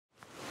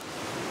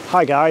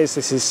Hi guys,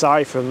 this is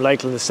Si from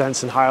Lakeland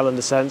Ascents and Highland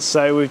Ascents.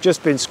 So we've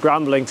just been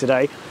scrambling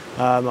today.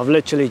 I've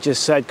literally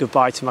just said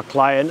goodbye to my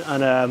client,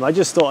 and I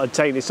just thought I'd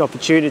take this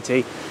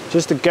opportunity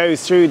just to go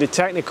through the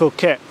technical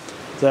kit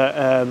that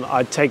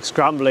I'd take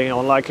scrambling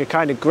on, like a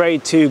kind of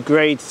grade 2,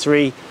 grade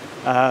 3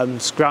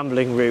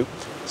 scrambling route.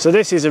 So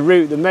this is a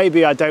route that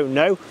maybe I don't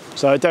know,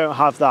 so I don't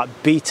have that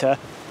beta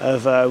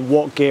of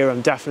what gear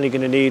I'm definitely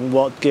going to need and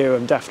what gear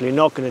I'm definitely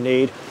not going to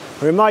need.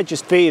 Or it might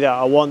just be that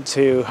I want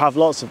to have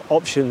lots of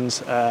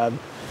options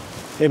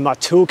in my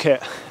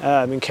toolkit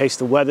in case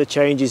the weather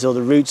changes or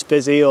the route's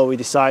busy or we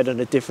decide on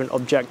a different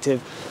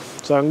objective.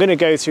 So I'm going to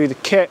go through the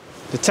kit,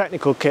 the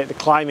technical kit, the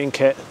climbing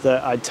kit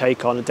that I'd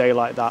take on a day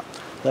like that.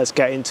 Let's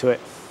get into it.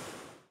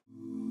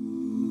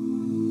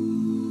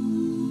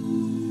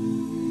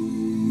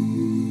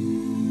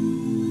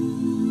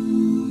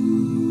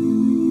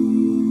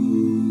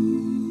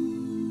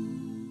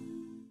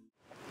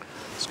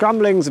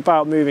 Scrambling is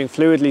about moving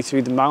fluidly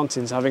through the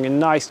mountains, having a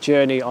nice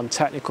journey on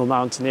technical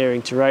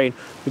mountaineering terrain.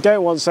 We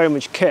don't want so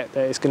much kit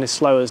that it's going to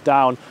slow us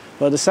down,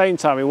 but at the same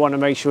time we want to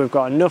make sure we've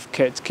got enough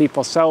kit to keep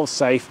ourselves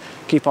safe,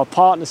 keep our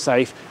partner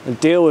safe, and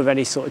deal with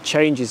any sort of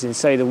changes in,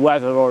 say, the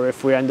weather, or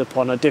if we end up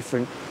on a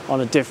different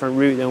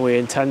route than we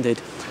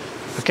intended.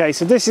 Okay,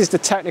 so this is the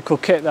technical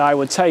kit that I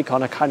would take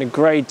on a kind of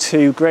grade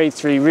 2, grade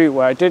 3 route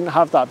where I didn't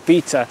have that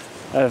beta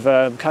of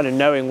kind of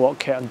knowing what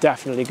kit I'm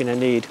definitely going to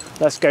need.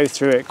 Let's go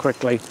through it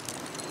quickly.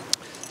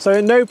 So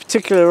in no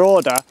particular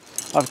order,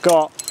 I've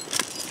got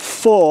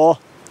 4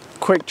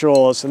 quick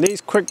draws, and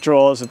these quick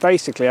draws are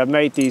basically, I've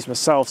made these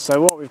myself.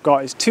 So what we've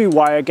got is 2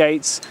 wire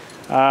gates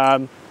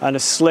and a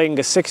sling,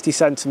 a 60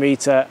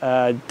 centimeter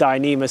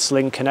Dyneema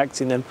sling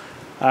connecting them.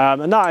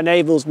 And that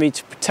enables me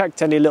to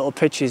protect any little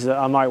pitches that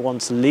I might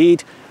want to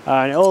lead.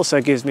 And it also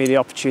gives me the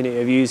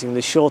opportunity of using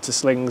the shorter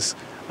slings,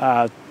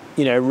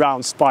 you know,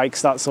 round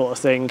spikes, that sort of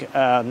thing,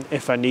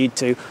 if I need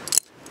to.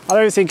 I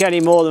don't think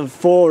any more than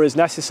 4 is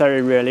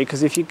necessary really,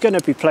 because if you're going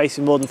to be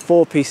placing more than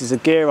 4 pieces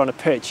of gear on a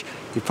pitch,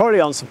 you're probably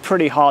on some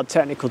pretty hard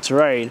technical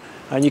terrain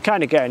and you're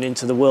kind of getting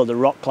into the world of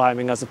rock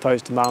climbing as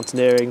opposed to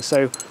mountaineering.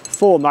 So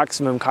 4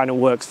 maximum kind of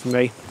works for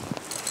me.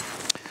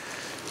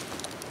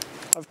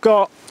 I've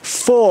got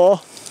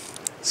 4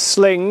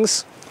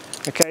 slings.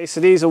 Okay, so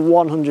these are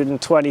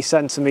 120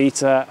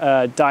 centimeter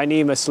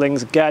Dyneema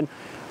slings again.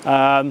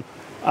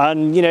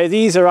 And you know,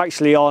 these are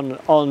actually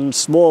on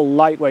small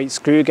lightweight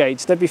screw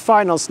gates. They'd be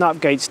fine on snap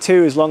gates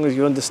too, as long as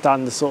you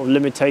understand the sort of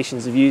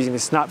limitations of using a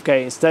snap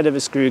gate instead of a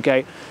screw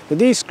gate. But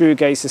these screw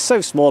gates are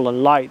so small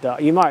and light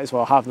that you might as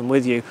well have them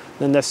with you.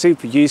 And they're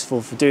super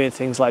useful for doing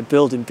things like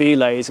building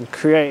belays and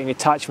creating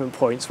attachment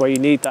points where you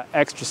need that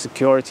extra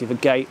security of a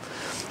gate.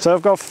 So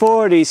I've got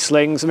 4 of these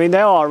slings. I mean, they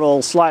are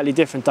all slightly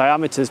different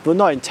diameters, but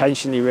not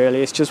intentionally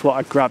really. It's just what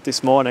I grabbed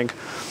this morning.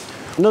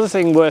 Another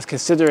thing worth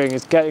considering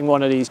is getting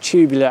one of these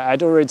tubular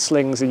Edelrid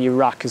slings in your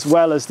rack, as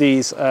well as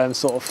these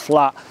sort of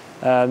flat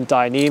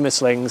Dyneema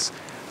slings.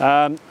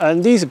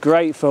 And these are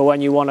great for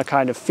when you want to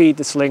kind of feed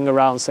the sling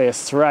around, say, a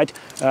thread.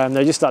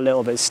 They're just that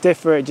little bit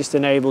stiffer. It just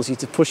enables you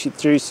to push it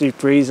through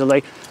super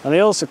easily. And they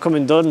also come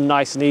undone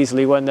nice and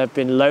easily when they've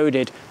been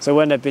loaded. So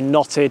when they've been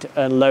knotted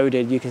and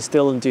loaded, you can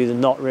still undo the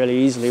knot really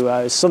easily,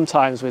 whereas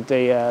sometimes with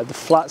the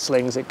flat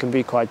slings it can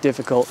be quite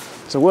difficult.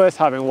 So worth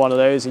having one of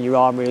those in your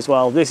armoury as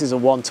well. This is a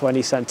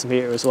 120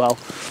 centimetre as well.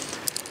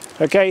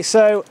 Okay,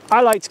 so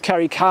I like to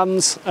carry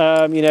cams. You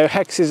know,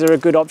 hexes are a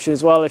good option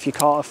as well if you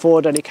can't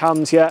afford any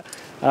cams yet.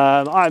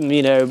 I'm,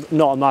 you know,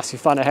 not a massive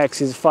fan of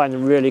hexes. I find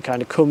them really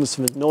kind of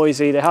cumbersome and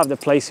noisy. They have their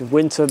place in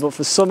winter, but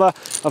for summer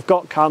I've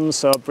got cams,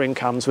 so I bring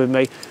cams with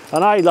me.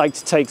 And I like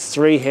to take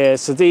 3 here.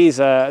 So these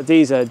are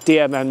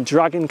DMM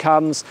Dragon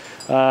cams,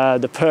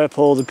 the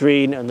purple, the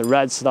green and the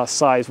red. So that's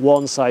size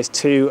 1, size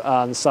 2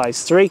 and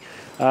size 3.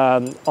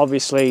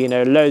 Obviously, you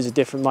know, loads of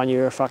different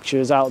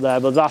manufacturers out there,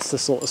 but that's the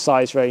sort of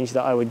size range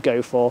that I would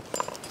go for.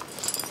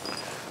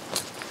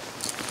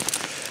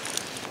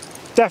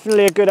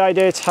 Definitely a good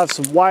idea to have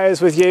some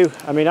wires with you.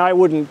 I mean, I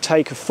wouldn't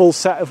take a full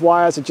set of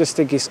wires. I just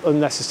think it's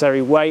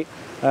unnecessary weight.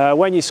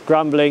 When you're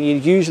scrambling,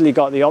 you've usually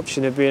got the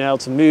option of being able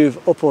to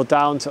move up or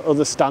down to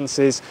other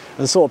stances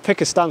and sort of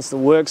pick a stance that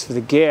works for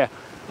the gear.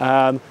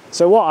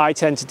 So what I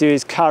tend to do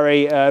is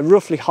carry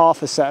roughly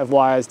half a set of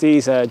wires.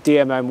 These are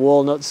DMM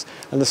walnuts,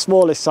 and the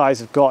smallest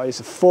size I've got is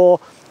a 4,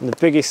 and the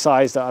biggest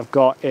size that I've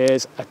got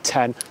is a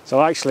 10.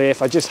 So actually,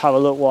 if I just have a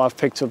look what I've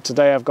picked up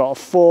today, I've got a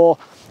 4,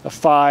 a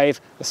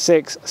 5, a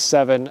 6, a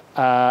 7,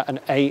 an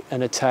 8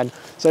 and a 10.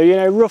 So, you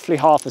know, roughly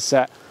half a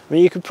set. I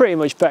mean, you can pretty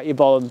much bet your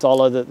bottom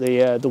dollar that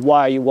the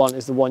wire you want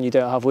is the one you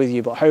don't have with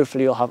you, but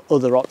hopefully you'll have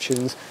other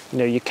options. You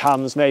know, your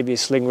cams, maybe a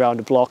sling round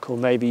a block, or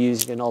maybe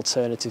using an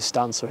alternative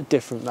stance or a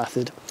different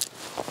method.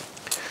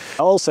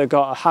 I also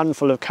got a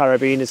handful of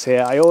carabiners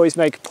here. I always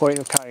make a point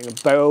of carrying a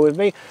boa with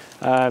me.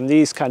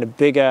 These kind of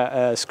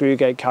bigger screw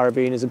gate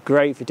carabiners are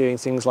great for doing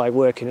things like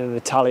working in an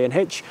Italian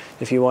hitch,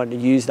 if you want to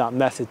use that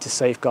method to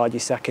safeguard your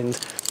second.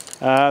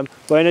 But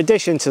in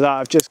addition to that,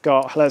 I've just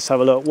got, let's have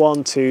a look,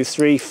 1, 2,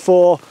 3,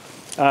 4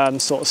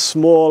 sort of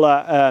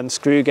smaller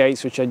screw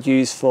gates, which I'd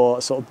use for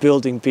sort of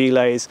building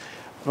belays.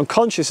 I'm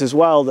conscious as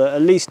well that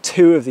at least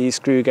 2 of these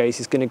screw gates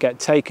is going to get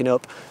taken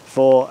up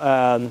for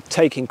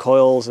taking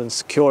coils and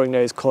securing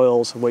those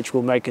coils, which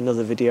we'll make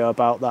another video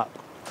about that.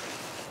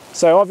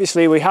 So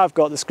obviously we have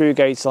got the screw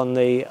gates on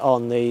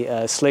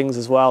the slings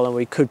as well, and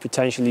we could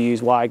potentially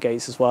use wire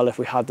gates as well if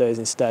we had those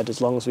instead,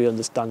 as long as we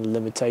understand the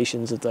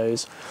limitations of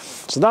those.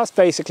 So that's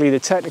basically the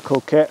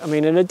technical kit. I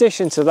mean, in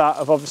addition to that,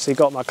 I've obviously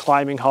got my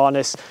climbing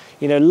harness.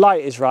 You know,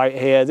 light is right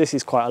here. This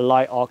is quite a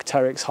light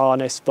Arc'teryx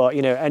harness, but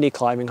you know, any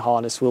climbing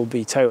harness will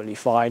be totally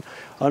fine.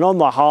 And on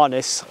my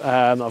harness,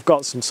 I've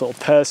got some sort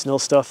of personal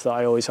stuff that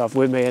I always have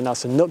with me, and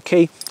that's a nut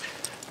key.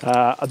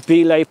 A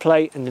belay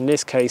plate, and in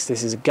this case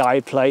this is a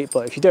guide plate,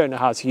 but if you don't know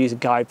how to use a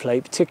guide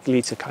plate,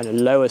 particularly to kind of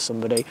lower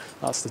somebody,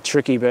 that's the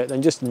tricky bit,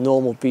 then just a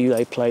normal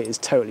belay plate is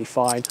totally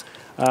fine.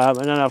 And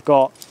then I've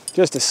got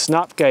just a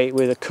snap gate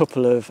with a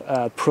couple of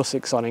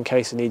prussiks on in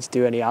case I need to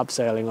do any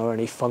abseiling or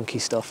any funky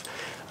stuff.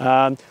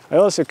 I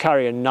also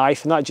carry a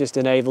knife, and that just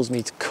enables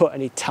me to cut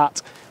any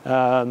tat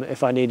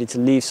if I needed to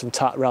leave some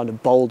tat around a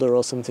boulder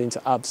or something to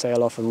abseil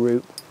off a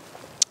route.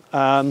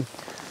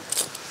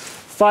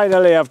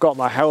 Finally, I've got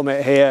my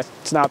helmet here.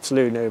 It's an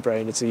absolute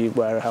no-brainer to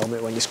wear a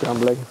helmet when you're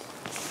scrambling.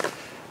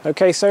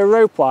 Okay, so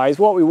rope-wise,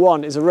 what we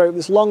want is a rope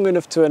that's long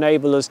enough to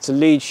enable us to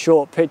lead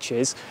short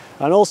pitches,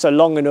 and also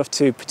long enough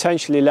to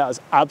potentially let us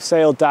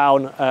abseil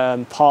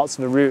down parts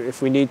of a route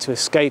if we need to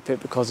escape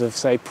it because of,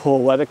 say, poor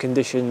weather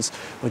conditions,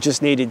 or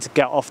just needed to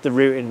get off the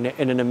route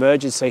in an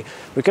emergency.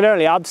 We can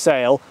only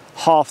abseil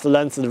half the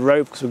length of the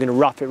rope because we're going to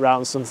wrap it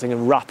around something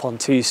and wrap on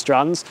 2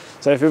 strands.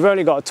 So if we've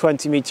only got a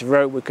 20-meter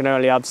rope, we can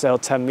only abseil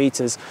 10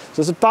 meters.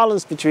 So it's a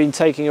balance between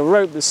taking a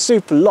rope that's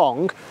super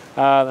long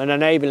and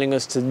enabling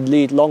us to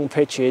lead long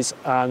pitches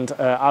and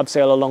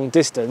abseil a long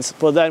distance,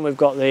 but then we've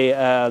got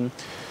the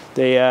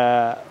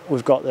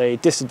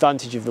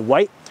disadvantage of the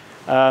weight.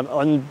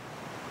 On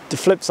the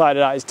flip side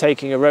of that is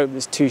taking a rope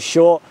that's too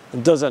short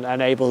and doesn't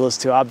enable us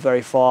to ab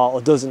very far, or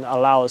doesn't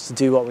allow us to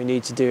do what we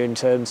need to do in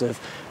terms of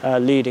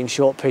leading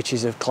short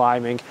pitches of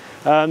climbing.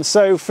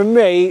 So for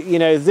me, you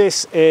know,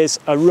 this is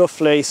a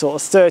roughly sort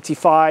of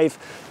 35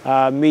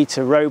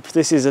 meter rope.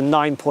 This is a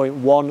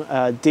 9.1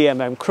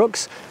 DMM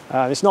crux.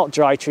 It's not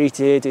dry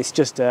treated, it's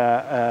just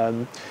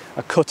a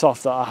cut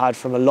off that I had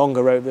from a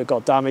longer rope that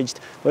got damaged,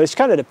 but it's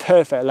kind of the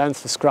perfect length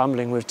for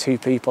scrambling with 2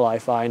 people, I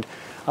find.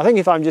 I think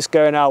if I'm just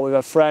going out with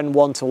a friend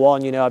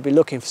one-to-one, you know, I'd be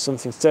looking for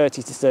something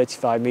 30 to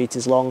 35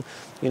 meters long,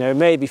 you know,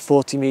 maybe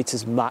 40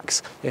 meters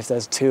max if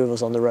there's 2 of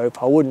us on the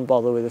rope. I wouldn't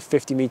bother with a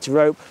 50-meter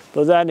rope,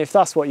 but then if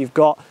that's what you've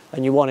got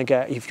and you want to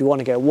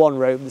get one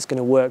rope that's going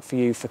to work for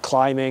you for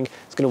climbing,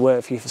 it's going to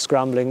work for you for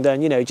scrambling,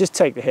 then, you know, just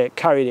take the hit,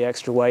 carry the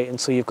extra weight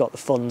until you've got the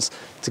funds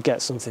to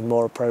get something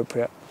more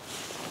appropriate.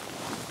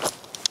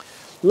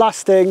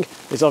 Last thing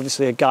is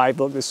obviously a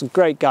guidebook. There's some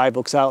great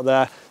guidebooks out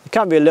there. They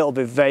can be a little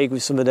bit vague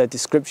with some of their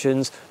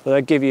descriptions, but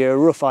they give you a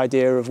rough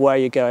idea of where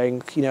you're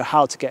going, you know,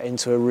 how to get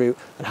into a route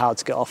and how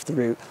to get off the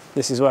route.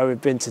 This is where we've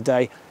been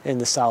today in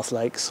the South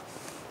Lakes.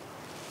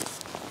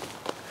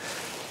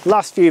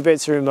 Last few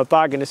bits are in my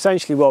bag, and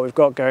essentially what we've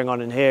got going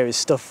on in here is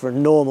stuff for a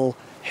normal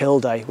hill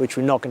day, which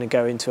we're not going to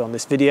go into on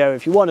this video.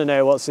 If you want to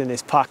know what's in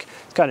this pack,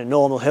 it's kind of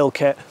normal hill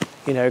kit,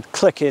 you know,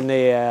 click in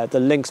the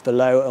links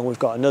below and we've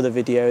got another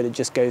video that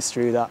just goes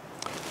through that.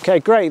 Okay,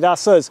 great,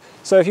 that's us.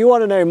 So if you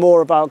want to know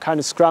more about kind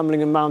of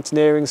scrambling and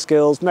mountaineering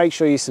skills, make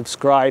sure you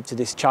subscribe to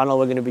this channel.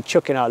 We're going to be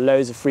chucking out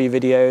loads of free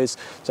videos,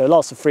 so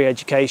lots of free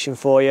education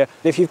for you.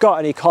 If you've got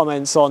any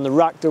comments on the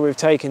rack that we've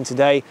taken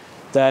today,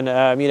 then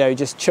you know,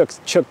 just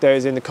chuck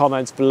those in the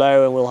comments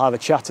below and we'll have a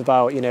chat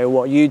about, you know,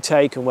 what you'd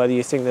take and whether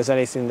you think there's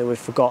anything that we've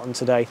forgotten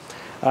today.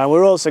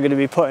 We're also going to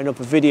be putting up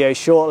a video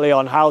shortly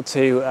on how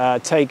to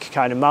take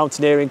kind of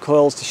mountaineering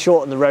coils to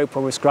shorten the rope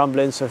when we're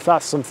scrambling, so if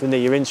that's something that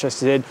you're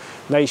interested in,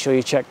 make sure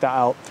you check that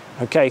out.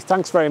 Okay,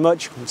 thanks very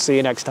much, see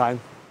you next time.